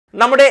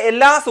നമ്മുടെ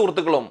എല്ലാ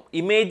സുഹൃത്തുക്കളും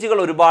ഇമേജുകൾ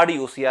ഒരുപാട്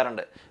യൂസ്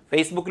ചെയ്യാറുണ്ട്.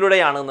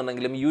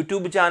 ഫേസ്ബുക്കിലൂടെയാണെന്നുണ്ടെങ്കിലും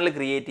യൂട്യൂബ് ചാനൽ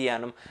ക്രിയേറ്റ്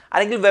ചെയ്യാനും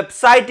അല്ലെങ്കിൽ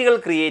വെബ്സൈറ്റുകൾ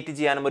ക്രിയേറ്റ്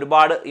ചെയ്യാനും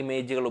ഒരുപാട്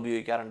ഇമേജുകൾ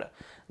ഉപയോഗിക്കാറുണ്ട്.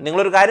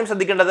 നിങ്ങളൊരു കാര്യം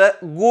ശ്രദ്ധിക്കേണ്ടത്,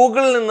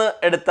 ഗൂഗിളിൽ നിന്ന്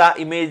എടുത്ത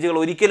ഇമേജുകൾ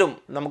ഒരിക്കലും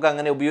നമുക്ക്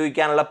അങ്ങനെ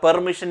ഉപയോഗിക്കാനുള്ള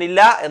പെർമിഷൻ ഇല്ല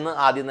എന്ന്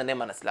ആദ്യം തന്നെ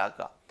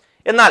മനസ്സിലാക്കുക.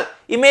 എന്നാൽ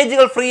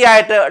ഇമേജുകൾ ഫ്രീ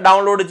ആയിട്ട്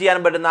ഡൗൺലോഡ് ചെയ്യാൻ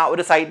പറ്റുന്ന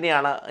ഒരു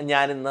സൈറ്റിനെയാണ്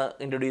ഞാൻ ഇന്ന്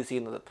ഇൻട്രൊഡ്യൂസ്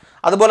ചെയ്യുന്നത്.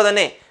 അതുപോലെ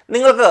തന്നെ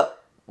നിങ്ങൾക്ക്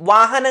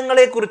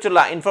വാഹനങ്ങളെക്കുറിച്ചുള്ള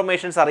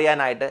ഇൻഫർമേഷൻസ്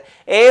അറിയാനായിട്ട്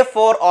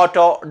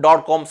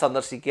a4auto.com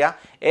സന്ദർശിക്കുക.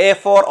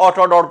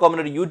 a4auto.com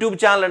ഒരു യൂട്യൂബ്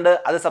ചാനലുണ്ട്,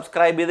 അത്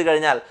സബ്സ്ക്രൈബ് ചെയ്ത്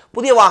കഴിഞ്ഞാൽ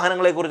പുതിയ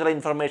വാഹനങ്ങളെക്കുറിച്ചുള്ള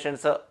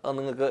ഇൻഫർമേഷൻസ്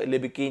നിങ്ങൾക്ക്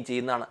ലഭിക്കുകയും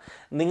ചെയ്യുന്നതാണ്.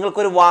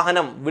 നിങ്ങൾക്കൊരു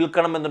വാഹനം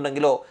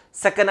വിൽക്കണമെന്നുണ്ടെങ്കിലോ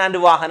സെക്കൻഡ്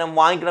ഹാൻഡ് വാഹനം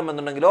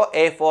വാങ്ങിക്കണമെന്നുണ്ടെങ്കിലോ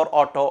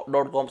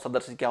a4auto.com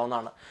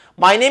സന്ദർശിക്കാവുന്നതാണ്.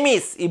 My name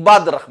is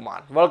ഇബാദ്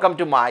Rahman. Welcome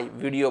to my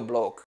video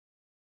blog.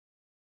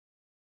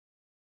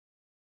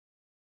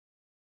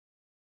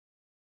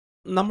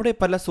 നമ്മുടെ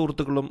പല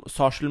സുഹൃത്തുക്കളും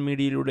സോഷ്യൽ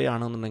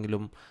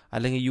മീഡിയയിലൂടെയാണെന്നുണ്ടെങ്കിലും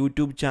അല്ലെങ്കിൽ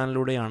യൂട്യൂബ്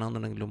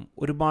ചാനലിലൂടെയാണെന്നുണ്ടെങ്കിലും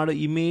ഒരുപാട്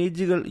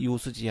ഇമേജുകൾ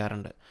യൂസ്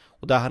ചെയ്യാറുണ്ട്.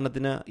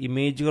 ഉദാഹരണത്തിന്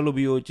ഇമേജുകൾ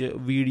ഉപയോഗിച്ച്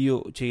വീഡിയോ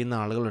ചെയ്യുന്ന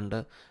ആളുകളുണ്ട്,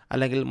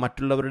 അല്ലെങ്കിൽ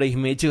മറ്റുള്ളവരുടെ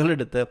ഇമേജുകൾ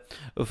എടുത്ത്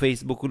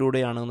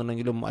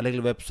ഫേസ്ബുക്കിലൂടെയാണെന്നുണ്ടെങ്കിലും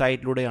അല്ലെങ്കിൽ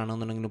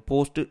വെബ്സൈറ്റിലൂടെയാണെന്നുണ്ടെങ്കിലും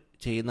പോസ്റ്റ്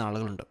ചെയ്യുന്ന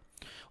ആളുകളുണ്ട്.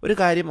 ഒരു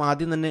കാര്യം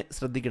ആദ്യം തന്നെ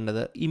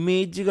ശ്രദ്ധിക്കേണ്ടത്,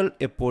 ഇമേജുകൾ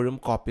എപ്പോഴും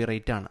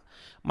കോപ്പിറൈറ്റ് ആണ്.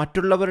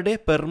 മറ്റുള്ളവരുടെ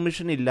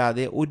പെർമിഷൻ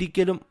ഇല്ലാതെ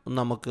ഒരിക്കലും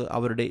നമുക്ക്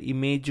അവരുടെ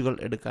ഇമേജുകൾ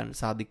എടുക്കാൻ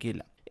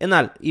സാധിക്കില്ല.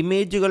 എന്നാൽ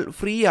ഇമേജുകൾ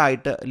ഫ്രീ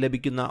ആയിട്ട്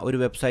ലഭിക്കുന്ന ഒരു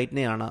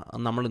വെബ്സൈറ്റിനെയാണ്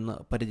നമ്മളിന്ന്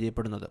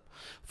പരിചയപ്പെടുന്നത്.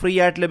 ഫ്രീ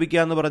ആയിട്ട് ലഭിക്കുക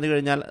എന്ന് പറഞ്ഞു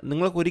കഴിഞ്ഞാൽ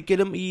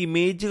നിങ്ങൾക്കൊരിക്കലും ഈ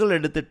ഇമേജുകൾ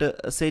എടുത്തിട്ട്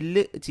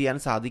സെല്ല് ചെയ്യാൻ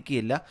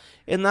സാധിക്കുകയില്ല.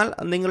 എന്നാൽ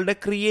നിങ്ങളുടെ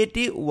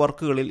ക്രിയേറ്റീവ്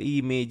വർക്കുകളിൽ ഈ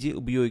ഇമേജ്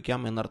ഉപയോഗിക്കാം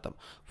എന്നർത്ഥം.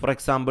 ഫോർ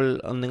എക്സാമ്പിൾ,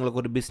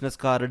 നിങ്ങൾക്കൊരു ബിസിനസ്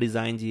കാർഡ്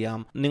ഡിസൈൻ ചെയ്യാം,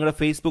 നിങ്ങളുടെ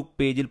ഫേസ്ബുക്ക്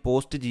പേജിൽ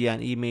പോസ്റ്റ് ചെയ്യാൻ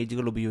ഈ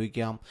ഇമേജുകൾ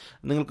ഉപയോഗിക്കാം,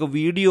 നിങ്ങൾക്ക്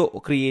വീഡിയോ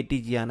ക്രിയേറ്റ്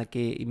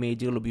ചെയ്യാനൊക്കെ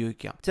ഇമേജുകൾ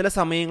ഉപയോഗിക്കാം. ചില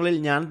സമയങ്ങളിൽ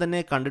ഞാൻ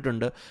തന്നെ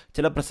കണ്ടിട്ടുണ്ട്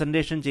ചില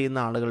പ്രസൻറ്റേഷൻ ചെയ്യുന്ന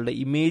ആളുകളുടെ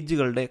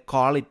ഇമേജുകളുടെ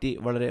ക്വാളിറ്റി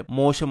വളരെ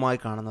മോശമായി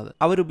കാണുന്നത്.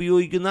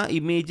 അവരുപയോഗിക്കുന്ന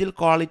ഇമേജിൽ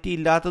ക്വാളിറ്റി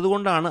ഇല്ലാത്തത്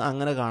കൊണ്ടാണ്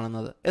അങ്ങനെ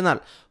കാണുന്നത്. എന്നാൽ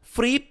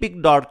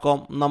freepik.com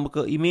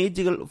നമുക്ക്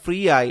ഇമേജുകൾ ഫ്രീ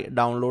ആയി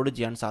ഡൗൺലോഡ്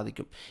ചെയ്യാൻ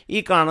സാധിക്കും. ഈ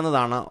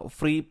കാണുന്നതാണ്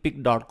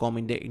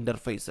freepik.comന്റെ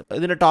ഇൻ്റർഫേസ്.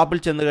 ഇതിൻ്റെ ടോപ്പിൽ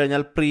ചെന്ന്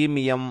കഴിഞ്ഞാൽ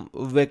premium,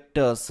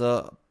 vectors,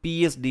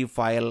 PSD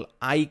file,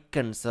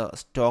 icons,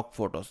 stock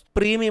photos.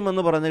 Premium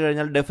എന്ന് പറഞ്ഞു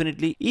കഴിഞ്ഞാൽ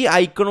ഡെഫിനറ്റ്ലി ഈ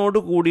ഐക്കണോട്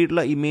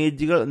കൂടിയിട്ടുള്ള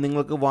ഇമേജുകൾ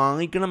നിങ്ങൾക്ക്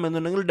വാങ്ങിക്കണം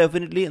എന്നുണ്ടെങ്കിൽ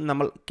ഡെഫിനറ്റ്ലി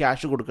നമ്മൾ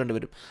ക്യാഷ് കൊടുക്കേണ്ടി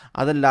വരും.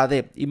 അതല്ലാതെ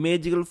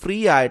ഇമേജുകൾ ഫ്രീ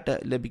ആയിട്ട്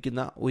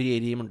ലഭിക്കുന്ന ഒരു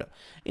ഏരിയയുമുണ്ട്.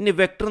 ഇനി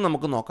വെക്ടർ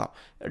നമുക്ക് നോക്കാം.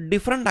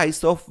 ഡിഫറെൻറ്റ്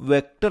ടൈപ്സ് ഓഫ്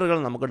വെക്ടറുകൾ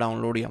നമുക്ക്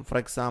ഡൗൺലോഡ് ചെയ്യാം. For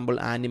example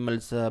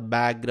animals,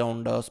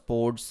 background,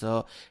 sports,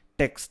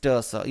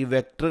 textures. ഈ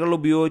വെക്ടറുകൾ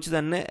ഉപയോഗിച്ച്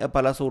തന്നെ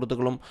പല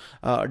സുഹൃത്തുക്കളും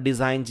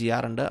ഡിസൈൻ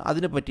ചെയ്യാറുണ്ട്.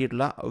 അതിന്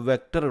പറ്റിയിട്ടുള്ള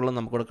വെക്ടറുകൾ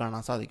നമുക്കിവിടെ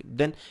കാണാൻ സാധിക്കും.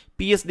 Then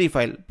PSD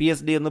file.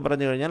 PSD എന്ന്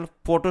പറഞ്ഞു കഴിഞ്ഞാൽ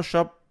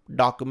ഫോട്ടോഷോപ്പ്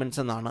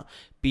ഡോക്യുമെൻറ്റ്സ് എന്നാണ്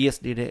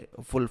PSDയുടെ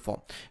ഫുൾ ഫോം.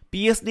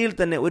 PSDയിൽ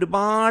തന്നെ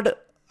ഒരുപാട്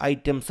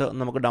ഐറ്റംസ്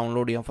നമുക്ക്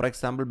ഡൗൺലോഡ് ചെയ്യാം. ഫോർ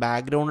എക്സാമ്പിൾ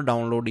ബാക്ക്ഗ്രൗണ്ട്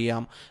ഡൗൺലോഡ്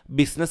ചെയ്യാം,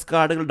 ബിസിനസ്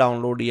കാർഡുകൾ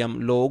ഡൗൺലോഡ് ചെയ്യാം,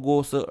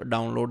 ലോഗോസ്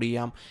ഡൗൺലോഡ്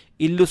ചെയ്യാം,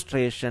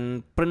 illustration,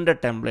 print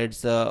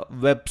templates,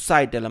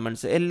 website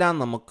elements എല്ലാം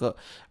നമുക്ക്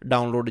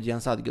ഡൗൺലോഡ് ചെയ്യാൻ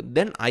സാധിക്കും.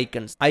 ദെൻ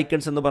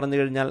ഐക്കൺസ് എന്ന് പറഞ്ഞു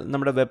കഴിഞ്ഞാൽ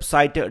നമ്മുടെ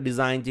വെബ്സൈറ്റ്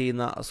ഡിസൈൻ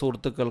ചെയ്യുന്ന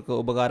സുഹൃത്തുക്കൾക്ക്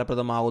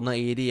ഉപകാരപ്രദമാകുന്ന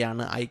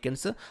ഏരിയയാണ്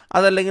ഐക്കൺസ്.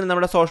 അതല്ലെങ്കിൽ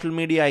നമ്മുടെ സോഷ്യൽ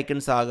മീഡിയ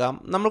ഐക്കൺസ് ആകാം.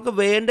 നമുക്ക്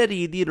വേണ്ട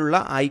രീതിയിലുള്ള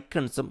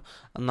ഐക്കൺസും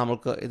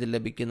നമുക്ക് ഇത്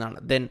ലഭിക്കുന്നതാണ്.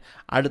 ദെൻ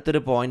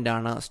അടുത്തൊരു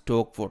പോയിൻ്റാണ്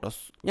സ്റ്റോക്ക്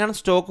ഫോട്ടോസ്. ഞാൻ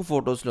സ്റ്റോക്ക്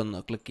ഫോട്ടോസിലൊന്ന്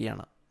ക്ലിക്ക്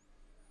ചെയ്യണം.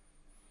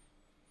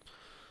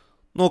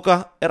 നോക്കുക,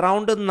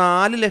 അറൗണ്ട്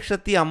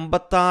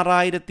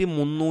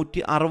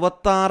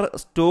 4,56,366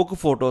 സ്റ്റോക്ക്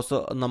ഫോട്ടോസ്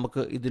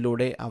നമുക്ക്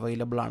ഇതിലൂടെ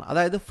അവൈലബിൾ ആണ്.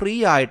 അതായത് ഫ്രീ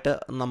ആയിട്ട്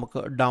നമുക്ക്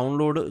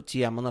ഡൗൺലോഡ്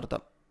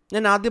ചെയ്യാമെന്നർത്ഥം.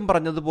 ഞാൻ ആദ്യം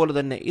പറഞ്ഞതുപോലെ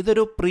തന്നെ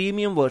ഇതൊരു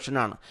പ്രീമിയം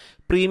വേർഷനാണ്.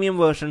 പ്രീമിയം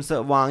വേർഷൻസ്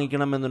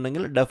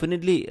വാങ്ങിക്കണമെന്നുണ്ടെങ്കിൽ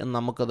ഡെഫിനറ്റ്ലി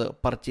നമുക്കത്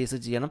പർച്ചേസ്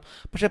ചെയ്യണം.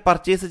 പക്ഷേ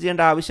പർച്ചേസ്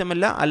ചെയ്യേണ്ട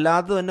ആവശ്യമില്ല,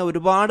 അല്ലാതെ തന്നെ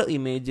ഒരുപാട്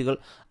ഇമേജുകൾ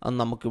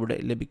നമുക്കിവിടെ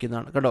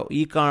ലഭിക്കുന്നതാണ്. കേട്ടോ,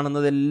 ഈ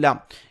കാണുന്നതെല്ലാം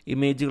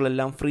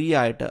ഇമേജുകളെല്ലാം ഫ്രീ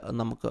ആയിട്ട്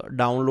നമുക്ക്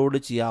ഡൗൺലോഡ്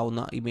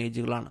ചെയ്യാവുന്ന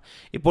ഇമേജുകളാണ്.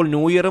 ഇപ്പോൾ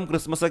ന്യൂ ഇയറും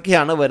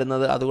ക്രിസ്മസൊക്കെയാണ്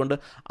വരുന്നത്, അതുകൊണ്ട്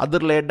അത്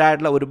റിലേറ്റഡ്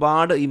ആയിട്ടുള്ള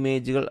ഒരുപാട്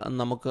ഇമേജുകൾ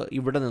നമുക്ക്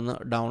ഇവിടെ നിന്ന്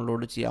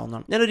ഡൗൺലോഡ്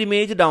ചെയ്യാവുന്നതാണ്. ഞാനൊരു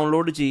ഇമേജ്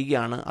ഡൗൺലോഡ്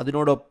ചെയ്യുകയാണ്.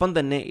 അതിനോടൊപ്പം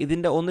തന്നെ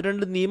ഇതിൻ്റെ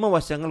 1-2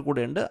 നിയമവശങ്ങൾ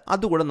കൂടെയുണ്ട്,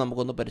 അതുകൂടെ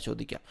നമുക്കൊന്ന്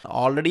പരിശോധിക്കാം.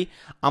 ഓൾറെഡി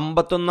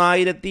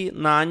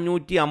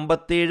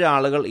 51,457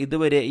 ആളുകൾ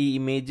ഇതുവരെ ഈ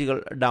ഇമേജുകൾ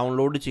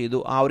ഡൗൺലോഡ് ചെയ്തു.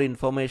 ആ ഒരു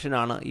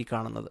ഇൻഫർമേഷനാണ് ഈ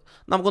കാണുന്നത്.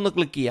 നമുക്കൊന്ന്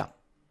ക്ലിക്ക് ചെയ്യാം.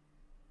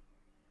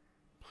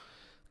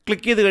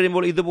 ക്ലിക്ക് ചെയ്ത്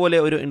കഴിയുമ്പോൾ ഇതുപോലെ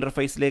ഒരു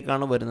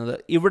ഇൻ്റർഫേസിലേക്കാണ് വരുന്നത്.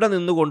 ഇവിടെ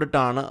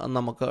നിന്നുകൊണ്ടിട്ടാണ്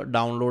നമുക്ക്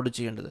ഡൗൺലോഡ്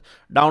ചെയ്യേണ്ടത്.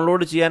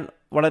 ഡൗൺലോഡ് ചെയ്യാൻ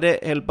വളരെ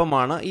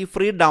എളുപ്പമാണ്. ഈ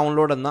ഫ്രീ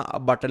ഡൗൺലോഡ് എന്ന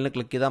ബട്ടണിൽ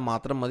ക്ലിക്ക് ചെയ്താൽ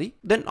മാത്രം മതി.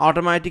 ദെൻ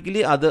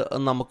ഓട്ടോമാറ്റിക്കലി അത്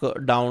നമുക്ക്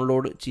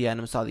ഡൗൺലോഡ്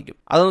ചെയ്യാനും സാധിക്കും.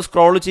 അതൊന്ന്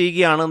സ്ക്രോൾ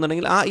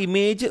ചെയ്യുകയാണെന്നുണ്ടെങ്കിൽ ആ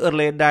ഇമേജ്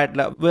റിലേറ്റഡ്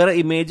ആയിട്ടുള്ള വേറെ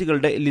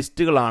ഇമേജുകളുടെ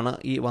ലിസ്റ്റുകളാണ്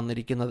ഈ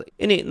വന്നിരിക്കുന്നത്.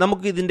 ഇനി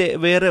നമുക്ക് ഇതിൻ്റെ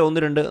വേറെ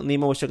 1-2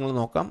 നിയമവശങ്ങൾ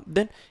നോക്കാം.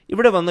 ദെൻ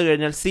ഇവിടെ വന്നു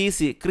കഴിഞ്ഞാൽ CC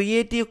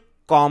ക്രിയേറ്റീവ്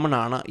കോമൺ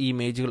ആണ് ഈ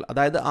ഇമേജുകൾ.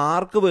 അതായത്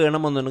ആർക്ക്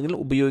വേണമെന്നുണ്ടെങ്കിൽ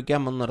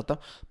ഉപയോഗിക്കാമെന്നർത്ഥം.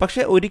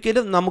 പക്ഷേ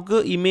ഒരിക്കലും നമുക്ക്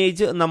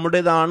ഇമേജ്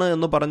നമ്മുടേതാണ്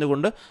എന്ന്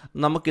പറഞ്ഞുകൊണ്ട്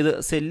നമുക്കിത്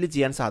സെല്ല്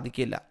ചെയ്യാൻ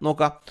സാധിക്കില്ല.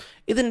 നോക്കാം,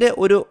 ഇതിൻ്റെ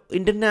ഒരു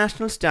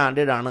ഇൻ്റർനാഷണൽ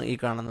സ്റ്റാൻഡേർഡാണ് ഈ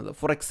കാണുന്നത്.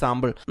 ഫോർ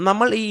എക്സാമ്പിൾ,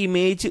 നമ്മൾ ഈ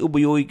ഇമേജ്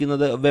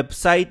ഉപയോഗിക്കുന്നത്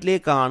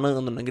വെബ്സൈറ്റിലേക്കാണ്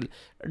എന്നുണ്ടെങ്കിൽ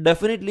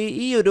ഡെഫിനറ്റ്ലി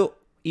ഈ ഒരു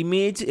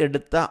ഇമേജ്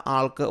എടുത്ത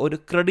ആൾക്ക് ഒരു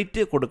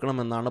ക്രെഡിറ്റ്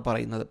കൊടുക്കണമെന്നാണ്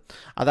പറയുന്നത്.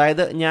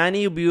 അതായത് ഞാൻ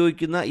ഈ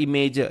ഉപയോഗിക്കുന്ന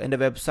ഇമേജ് എൻ്റെ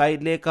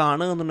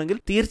വെബ്സൈറ്റിലേക്കാണ് എന്നുണ്ടെങ്കിൽ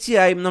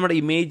തീർച്ചയായും നമ്മുടെ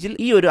ഇമേജിൽ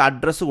ഈ ഒരു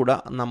അഡ്രസ്സ് കൂടെ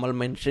നമ്മൾ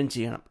മെൻഷൻ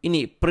ചെയ്യണം.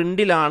 ഇനി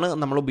പ്രിൻ്റിലാണ്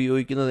നമ്മൾ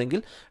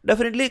ഉപയോഗിക്കുന്നതെങ്കിൽ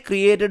ഡെഫിനറ്റ്ലി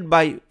ക്രിയേറ്റഡ്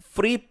ബൈ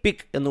ഫ്രീ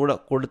പിക്ക് എന്നുകൂടെ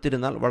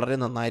കൊടുത്തിരുന്നാൽ വളരെ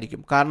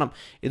നന്നായിരിക്കും. കാരണം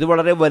ഇത്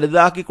വളരെ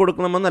വലുതാക്കി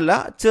കൊടുക്കണമെന്നല്ല,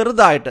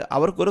 ചെറുതായിട്ട്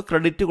അവർക്കൊരു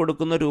ക്രെഡിറ്റ്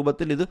കൊടുക്കുന്ന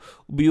രൂപത്തിൽ ഇത്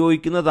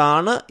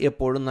ഉപയോഗിക്കുന്നതാണ്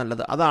എപ്പോഴും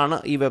നല്ലത്. അതാണ്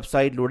ഈ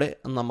വെബ്സൈറ്റിലൂടെ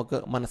നമുക്ക്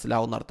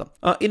മനസ്സിലാവുന്ന അർത്ഥം.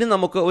 ഇനി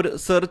നമുക്ക് ഒരു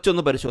സെർച്ച്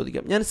ഒന്ന്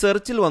പരിശോധിക്കാം. ഞാൻ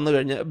സെർച്ചിൽ വന്നു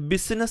കഴിഞ്ഞ്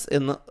ബിസിനസ്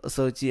എന്ന്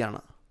സെർച്ച്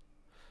ചെയ്യാണ്.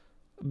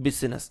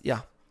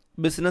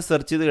 ബിസിനസ്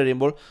സെർച്ച് ചെയ്ത്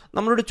കഴിയുമ്പോൾ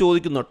നമ്മളോട്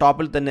ചോദിക്കുന്നു,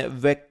 ടോപ്പിൽ തന്നെ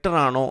വെക്ടർ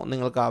ആണോ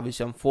നിങ്ങൾക്ക്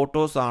ആവശ്യം,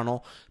 ഫോട്ടോസ് ആണോ,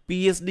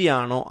 PSD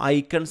ആണോ,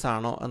 ഐക്കൺസ്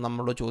ആണോ എന്ന്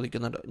നമ്മളോട്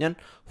ചോദിക്കുന്നുണ്ട്. ഞാൻ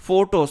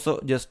ഫോട്ടോസ്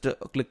ജസ്റ്റ്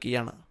ക്ലിക്ക്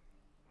ചെയ്യാണ്.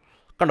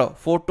 കണ്ടോ,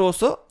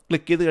 ഫോട്ടോസ്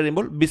ക്ലിക്ക് ചെയ്ത്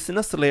കഴിയുമ്പോൾ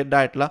ബിസിനസ് റിലേറ്റഡ്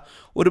ആയിട്ടുള്ള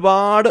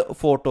ഒരുപാട്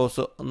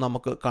ഫോട്ടോസ്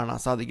നമുക്ക് കാണാൻ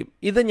സാധിക്കും.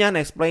 ഇത് ഞാൻ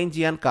എക്സ്പ്ലെയിൻ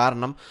ചെയ്യാൻ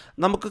കാരണം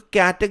നമുക്ക്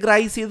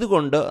കാറ്റഗറൈസ്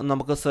ചെയ്തുകൊണ്ട്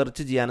നമുക്ക്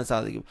സെർച്ച് ചെയ്യാനും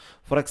സാധിക്കും.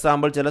 ഫോർ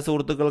എക്സാമ്പിൾ, ചില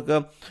സുഹൃത്തുക്കൾക്ക്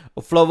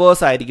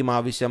ഫ്ലവേഴ്സ് ആയിരിക്കും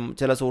ആവശ്യം,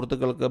 ചില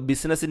സുഹൃത്തുക്കൾക്ക്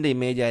ബിസിനസ്സിൻ്റെ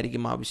ഇമേജ്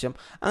ആയിരിക്കും ആവശ്യം.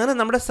 അങ്ങനെ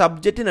നമ്മുടെ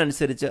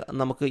സബ്ജക്റ്റിനനുസരിച്ച്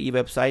നമുക്ക് ഈ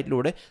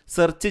വെബ്സൈറ്റിലൂടെ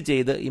സെർച്ച്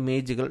ചെയ്ത്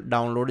ഇമേജുകൾ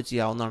ഡൗൺലോഡ്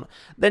ചെയ്യാവുന്നതാണ്.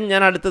 ദെൻ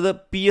ഞാൻ അടുത്തത്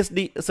PSD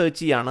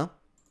സെർച്ച് ചെയ്യാണ്.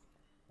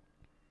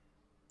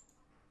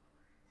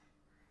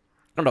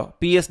 കണ്ടോ,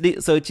 PSD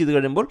സെർച്ച് ചെയ്ത്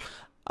കഴിയുമ്പോൾ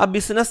ആ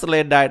ബിസിനസ്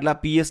റിലേറ്റഡ് ആയിട്ടുള്ള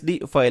PSD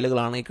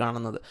ഫയലുകളാണ് ഈ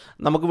കാണുന്നത്.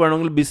 നമുക്ക്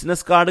വേണമെങ്കിൽ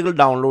ബിസിനസ് കാർഡുകൾ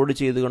ഡൗൺലോഡ്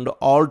ചെയ്തുകൊണ്ട്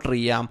ഓൾട്ടർ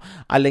ചെയ്യാം,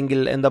 അല്ലെങ്കിൽ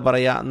എന്താ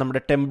പറയുക,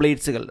 നമ്മുടെ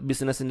ടെംപ്ലേറ്റ്സുകൾ,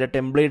 ബിസിനസ്സിൻ്റെ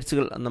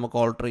ടെംപ്ലേറ്റ്സുകൾ നമുക്ക്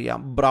ഓൾട്ടർ ചെയ്യാം,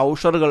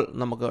 ബ്രൗഷറുകൾ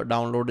നമുക്ക്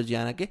ഡൗൺലോഡ്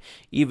ചെയ്യാനൊക്കെ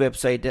ഈ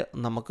വെബ്സൈറ്റ്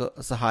നമുക്ക്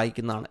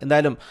സഹായിക്കുന്നതാണ്.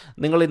 എന്തായാലും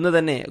നിങ്ങൾ ഇന്ന്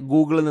തന്നെ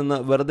ഗൂഗിളിൽ നിന്ന്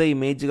വെറുതെ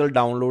ഇമേജുകൾ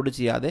ഡൗൺലോഡ്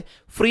ചെയ്യാതെ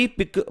ഫ്രീ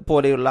പിക്ക്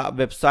പോലെയുള്ള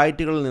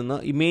വെബ്സൈറ്റുകളിൽ നിന്ന്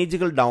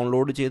ഇമേജുകൾ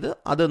ഡൗൺലോഡ് ചെയ്ത്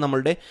അത്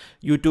നമ്മളുടെ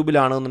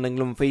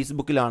യൂട്യൂബിലാണെന്നുണ്ടെങ്കിലും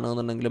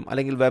ഫേസ്ബുക്കിലാണെന്നുണ്ടെങ്കിലും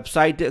അല്ലെങ്കിൽ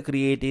വെബ്സൈറ്റ്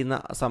ക്രിയേറ്റ് ചെയ്യുന്ന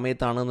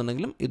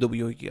സമയത്താണ് ും ഇത്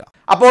ഉപയോഗിക്കുക.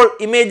 അപ്പോൾ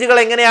ഇമേജുകൾ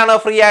എങ്ങനെയാണ്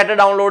ഫ്രീ ആയിട്ട്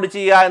ഡൗൺലോഡ്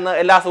ചെയ്യുക എന്ന്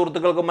എല്ലാ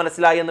സുഹൃത്തുക്കൾക്കും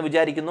മനസ്സിലായി എന്ന്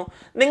വിചാരിക്കുന്നു.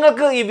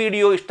 നിങ്ങൾക്ക് ഈ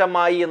വീഡിയോ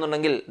ഇഷ്ടമായി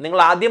എന്നുണ്ടെങ്കിൽ, നിങ്ങൾ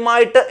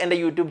ആദ്യമായിട്ട് എൻ്റെ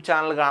യൂട്യൂബ്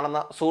ചാനൽ കാണുന്ന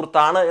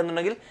സുഹൃത്താണ്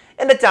എന്നുണ്ടെങ്കിൽ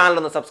എൻ്റെ ചാനൽ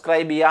ഒന്ന്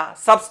സബ്സ്ക്രൈബ് ചെയ്യുക.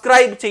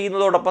 സബ്സ്ക്രൈബ്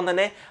ചെയ്യുന്നതോടൊപ്പം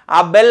തന്നെ ആ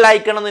ബെൽ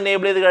ഐക്കൺ ഒന്ന്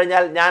എനേബിൾ ചെയ്ത്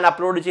കഴിഞ്ഞാൽ ഞാൻ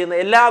അപ്ലോഡ്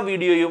ചെയ്യുന്ന എല്ലാ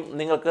വീഡിയോയും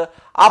നിങ്ങൾക്ക്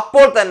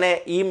അപ്പോൾ തന്നെ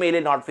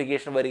ഇമെയിലിൽ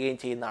നോട്ടിഫിക്കേഷൻ വരികയും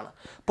ചെയ്യുന്നതാണ്.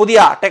 പുതിയ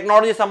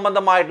ടെക്നോളജി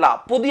സംബന്ധമായിട്ടുള്ള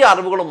പുതിയ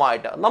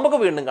അറിവുകളുമായിട്ട് നമുക്ക്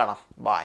വീണ്ടും കാണാം. ബൈ.